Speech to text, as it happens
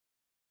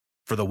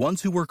For the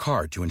ones who work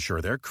hard to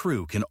ensure their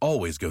crew can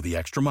always go the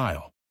extra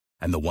mile,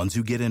 and the ones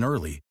who get in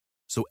early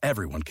so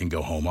everyone can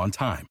go home on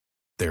time,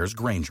 there's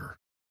Grainger,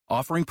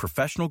 offering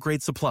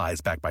professional-grade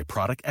supplies backed by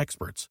product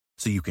experts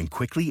so you can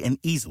quickly and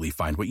easily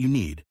find what you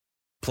need.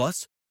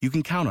 Plus, you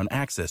can count on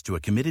access to a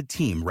committed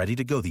team ready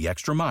to go the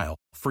extra mile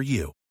for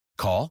you.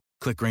 Call,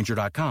 click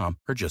Grainger.com,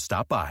 or just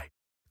stop by.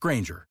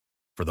 Grainger,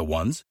 for the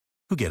ones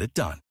who get it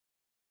done.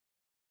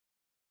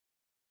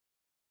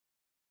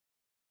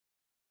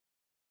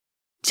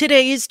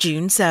 Today is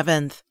June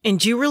 7th,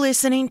 and you were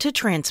listening to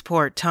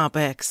Transport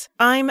Topics.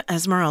 I'm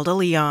Esmeralda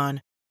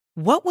Leon.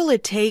 What will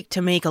it take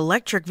to make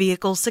electric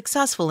vehicles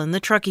successful in the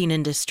trucking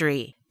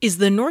industry? Is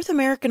the North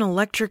American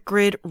electric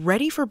grid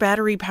ready for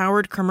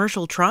battery-powered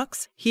commercial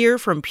trucks? Hear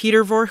from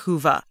Peter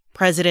Verhoeven,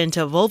 president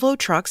of Volvo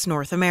Trucks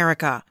North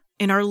America,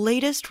 in our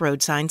latest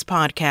Road Signs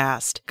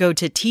podcast. Go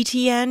to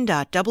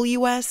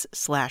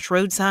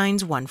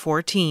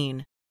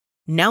ttn.ws/roadsigns114.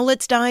 Now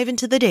let's dive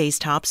into the day's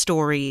top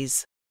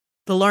stories.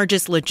 The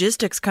largest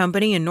logistics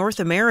company in North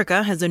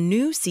America has a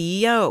new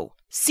CEO,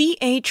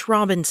 C.H.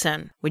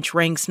 Robinson, which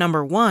ranks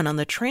number 1 on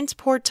the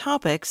Transport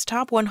Topics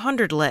Top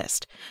 100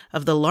 list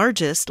of the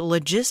largest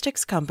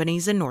logistics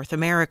companies in North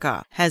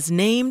America, has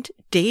named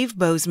Dave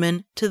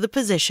Bozeman to the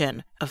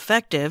position,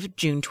 effective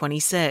June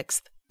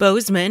 26th.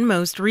 Bozeman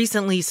most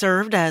recently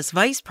served as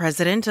Vice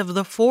President of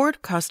the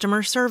Ford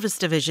Customer Service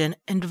Division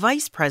and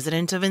Vice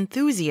President of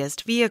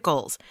Enthusiast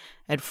Vehicles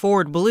at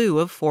Ford Blue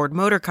of Ford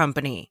Motor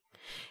Company.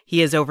 He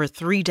has over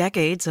 3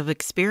 decades of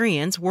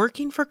experience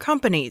working for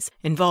companies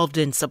involved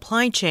in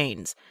supply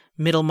chains,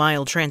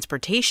 middle-mile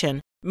transportation,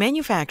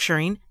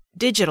 manufacturing,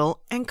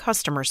 digital, and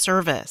customer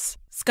service.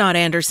 Scott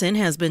Anderson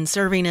has been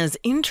serving as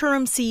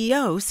interim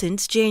CEO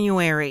since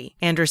January.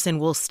 Anderson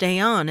will stay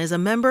on as a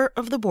member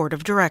of the board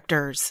of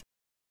directors.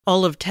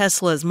 All of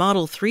Tesla's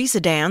Model 3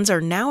 sedans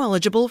are now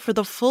eligible for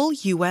the full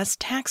U.S.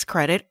 tax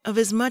credit of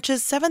as much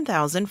as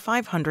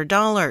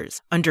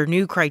 $7,500 under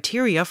new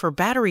criteria for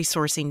battery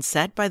sourcing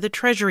set by the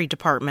Treasury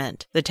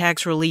Department. The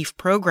tax relief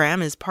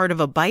program is part of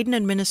a Biden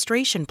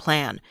administration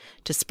plan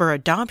to spur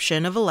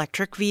adoption of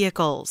electric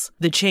vehicles.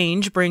 The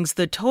change brings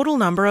the total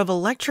number of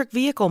electric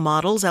vehicle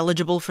models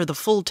eligible for the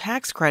full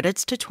tax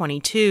credits to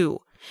 22.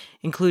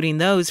 Including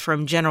those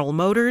from General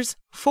Motors,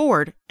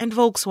 Ford, and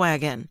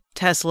Volkswagen.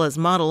 Tesla's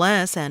Model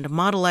S and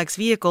Model X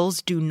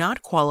vehicles do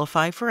not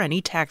qualify for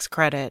any tax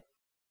credit.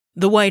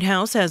 The White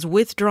House has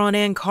withdrawn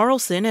Ann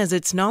Carlson as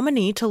its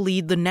nominee to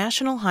lead the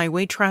National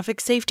Highway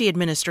Traffic Safety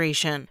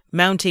Administration.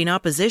 Mounting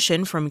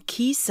opposition from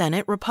key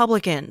Senate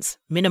Republicans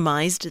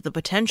minimized the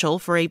potential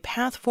for a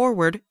path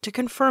forward to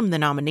confirm the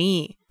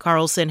nominee.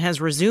 Carlson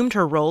has resumed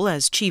her role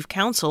as chief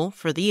counsel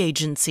for the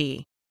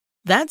agency.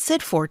 That's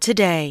it for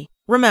today.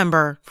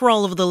 Remember, for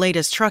all of the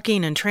latest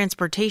trucking and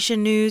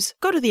transportation news,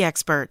 go to the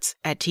experts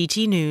at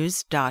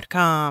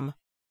ttnews.com.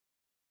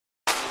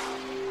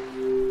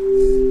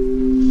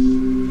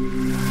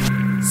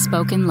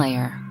 Spoken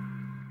Layer.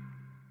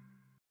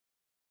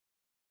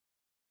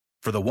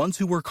 For the ones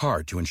who work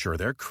hard to ensure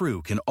their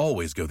crew can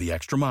always go the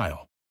extra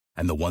mile,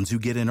 and the ones who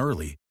get in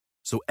early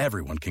so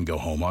everyone can go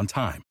home on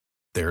time,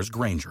 there's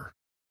Grainger,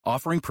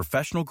 offering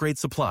professional-grade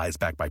supplies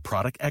backed by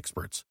product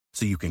experts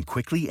so you can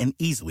quickly and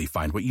easily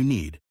find what you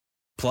need.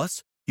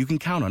 Plus, you can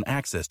count on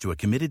access to a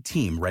committed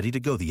team ready to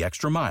go the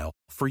extra mile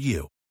for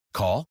you.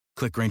 Call,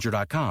 click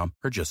Grainger.com,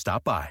 or just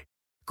stop by.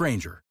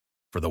 Grainger,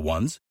 for the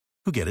ones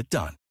who get it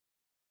done.